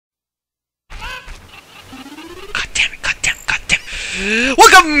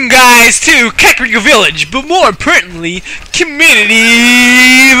Welcome, guys, to Cucco Village, but more importantly,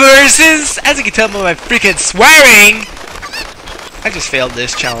 community versus. As you can tell by my freaking swearing, I just failed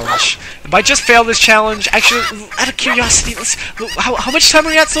this challenge. And by just failed this challenge, actually, out of curiosity, let's. How much time are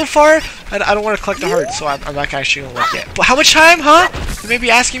we at so far? I don't want to collect the heart, so I'm not actually gonna look yet. But how much time, huh? You may be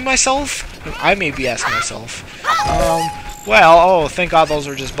asking myself. I may be asking myself. Well, oh, thank God those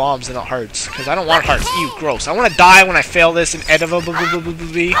were just bombs and not hearts. Because I don't want hearts. Ew, gross. I want to die when I fail this inevitably.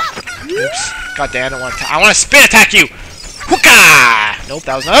 Oops. God damn, I don't want to. I want to spin attack you! Hookah! Nope,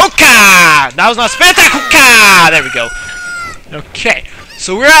 that was not. Hookah! That was not spin attack! Hookah! There we go. Okay.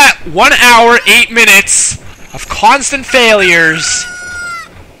 So we're at 1 hour, 8 minutes of constant failures.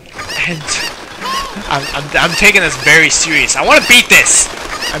 And I'm taking this very serious. I want to beat this.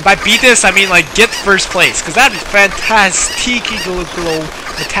 And by beat this, I mean like get first place, because that'd be fantastic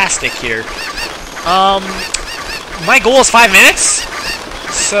here. My goal is 5 minutes,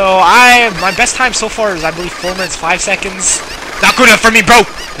 so my best time so far is I believe 4 minutes 5 seconds. Not good enough for me, bro.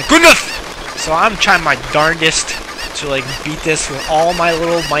 Not good enough. So I'm trying my darndest to like beat this with all my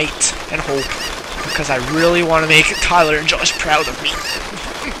little might and hope, because I really want to make Tyler and Josh proud of me.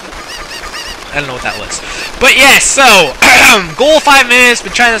 I don't know what that was. But yes, so, goal 5 minutes,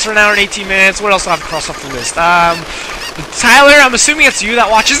 been trying this for an hour and 18 minutes. What else do I have to cross off the list? Tyler, I'm assuming it's you that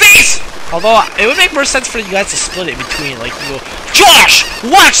watches these! Although, it would make more sense for you guys to split it between, like, you go, Josh,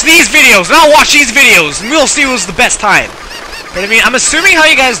 watch these videos, and I'll watch these videos, and we'll see who's the best time. But I mean, I'm assuming how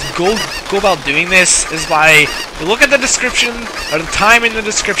you guys go about doing this is by, you look at the description, or the time in the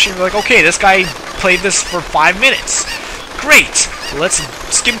description, you're like, okay, this guy played this for 5 minutes. Great! Let's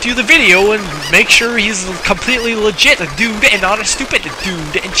skim through the video and make sure he's completely legit a dude and not a stupid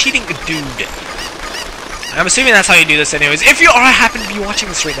dude and cheating a dude. I'm assuming that's how you do this anyways. If you happen to be watching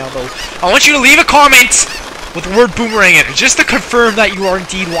this right now though, I want you to leave a comment with the word boomerang in it, just to confirm that you are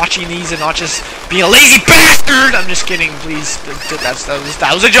indeed watching these and not just being a lazy bastard! I'm just kidding, please. That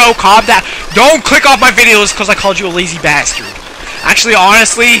was a joke, calm down. Don't click off my videos because I called you a lazy bastard. Actually,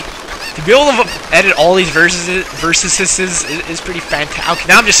 honestly, to be able to edit all these verses is pretty fantastic. Okay,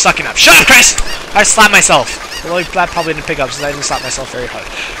 now I'm just sucking up. Shut up, Chris! I slapped myself. Well, that probably didn't pick up, so I didn't slap myself very hard.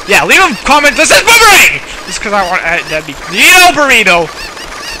 Yeah, leave a comment that says boomerang! Just because I want that'd be burrito.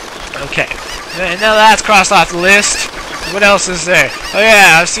 Okay, and now that's crossed off the list. What else is there? Oh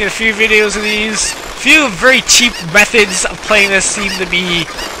yeah, I've seen a few videos of these. A few very cheap methods of playing this seem to be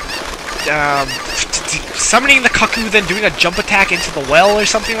summoning the Cucco, then doing a jump attack into the well or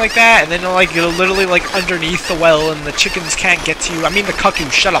something like that, and then like you're literally like underneath the well and the chickens can't get to you. I mean the Cucco,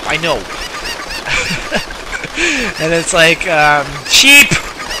 shut up, I know. And it's like cheap,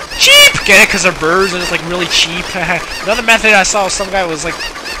 get it? Because they're birds and it's like really cheap. Another method I saw, some guy was like,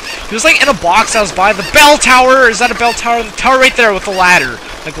 he was like in a box that was by the bell tower. Is that a bell tower? The tower right there with the ladder,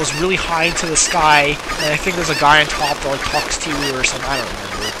 like goes really high into the sky, and I think there's a guy on top that like talks to you or something. I don't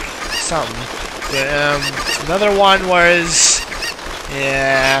remember. Something. But, another one was,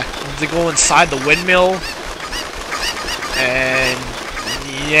 yeah, to go inside the windmill, and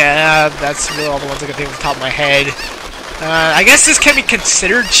yeah, that's really all the ones I can think of off the top of my head. I guess this can be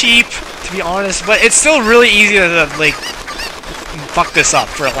considered cheap, to be honest, but it's still really easy to, like, fuck this up,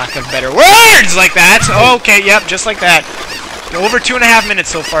 for lack of better words, like that. Okay, yep, just like that. Over 2.5 minutes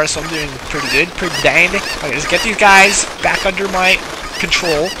so far, so I'm doing pretty good, pretty dang. Okay, just get these guys back under my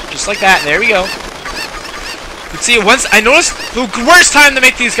control, just like that. There we go. But see, once I noticed the worst time to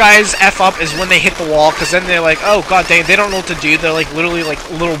make these guys F up is when they hit the wall, because then they're like, oh god dang, they don't know what to do. They're like literally like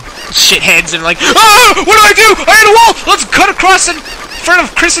little shitheads and like, ah, what do I do? I hit a wall. Let's cut across in front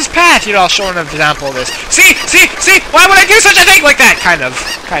of Chris's path. You know, I'll show an example of this. See, why would I do such a thing like that? Kind of,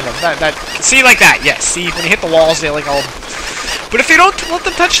 that. See, like that. Yes. See, when they hit the walls, they like all. But if you don't let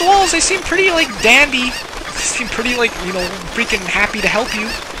them touch the walls, they seem pretty like dandy. Seem pretty like, you know, freaking happy to help you.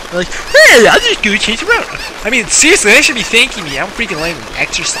 They're like, hey, I'll just go chase around. I mean, seriously, they should be thanking me. I'm freaking letting them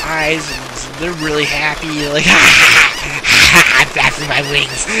exercise, and they're really happy. Like, I'm flapping my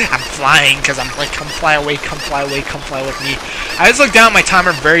wings. I'm flying because I'm like, come fly away, come fly away, come fly with me. I just looked down at my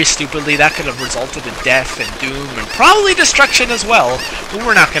timer very stupidly. That could have resulted in death and doom and probably destruction as well. But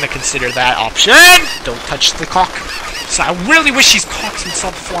we're not going to consider that option. Don't touch the cock. So I really wish these cocks would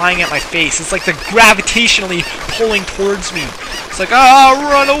stop flying at my face. It's like they're gravitationally pulling towards me. It's like, oh,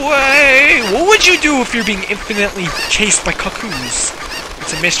 run away! What would you do if you're being infinitely chased by cuckoos?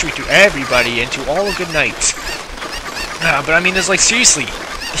 It's a mystery to everybody and to all a good night. But I mean, it's like, seriously,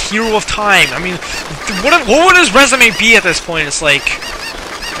 the hero of time. I mean, what would his resume be at this point? It's like,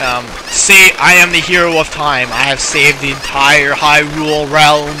 say, I am the hero of time. I have saved the entire Hyrule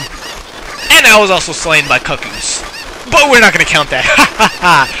realm. And I was also slain by cuckoos. But we're not gonna count that.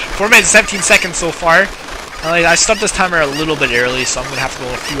 4 minutes and 17 seconds so far. I stopped this timer a little bit early, so I'm gonna have to go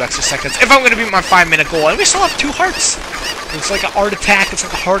a few extra seconds if I'm gonna beat my 5-minute goal. And we still have 2 hearts. It's like an art attack. It's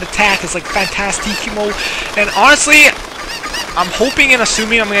like a heart attack. It's like Fantastissimo. And honestly, I'm hoping and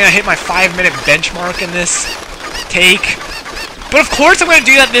assuming I'm gonna hit my 5-minute benchmark in this take. But of course I'm gonna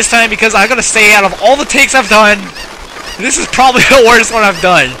do that this time because I gotta say, out of all the takes I've done, this is probably the worst one I've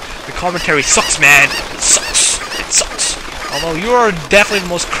done. The commentary sucks, man. It sucks. It sucks. Although you are definitely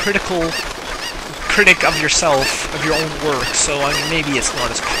the most critical critic of yourself, of your own work, so I mean, maybe it's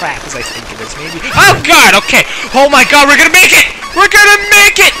not as crap as I think it is. Maybe. Oh God! Okay. Oh my God! We're gonna make it! We're gonna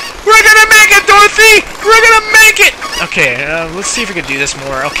make it! We're gonna make it, Dorothy! We're gonna make it! Okay. Let's see if we can do this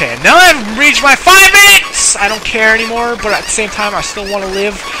more. Okay. Now I've reached my 5 minutes. I don't care anymore, but at the same time, I still want to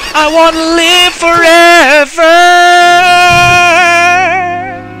live. I want to live forever.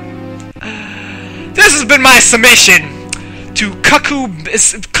 This has been my submission to Cucco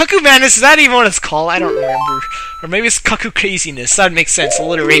Madness. Is that even what it's called? I don't remember. Or maybe it's Cucco Craziness. That makes sense.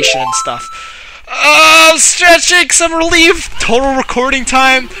 Alliteration and stuff. Oh, stretching, some relief. Total recording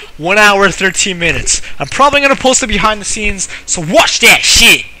time, 1 hour, 13 minutes. I'm probably going to post it behind the scenes, so watch that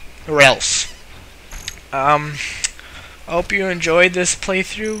shit. Or else. I hope you enjoyed this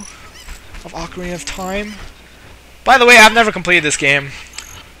playthrough of Ocarina of Time. By the way, I've never completed this game.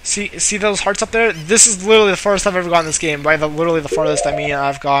 See those hearts up there? This is literally the farthest I've ever gotten in this game. By literally the farthest, I mean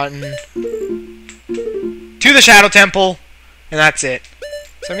I've gotten to the Shadow Temple, and that's it.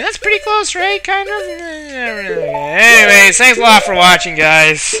 So I mean that's pretty close, right? Kind of. Anyways, thanks a lot for watching,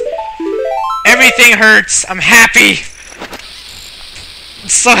 guys. Everything hurts. I'm happy. I'm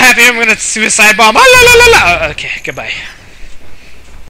so happy I'm gonna suicide bomb. Ah, la, la, la, la. Okay, goodbye.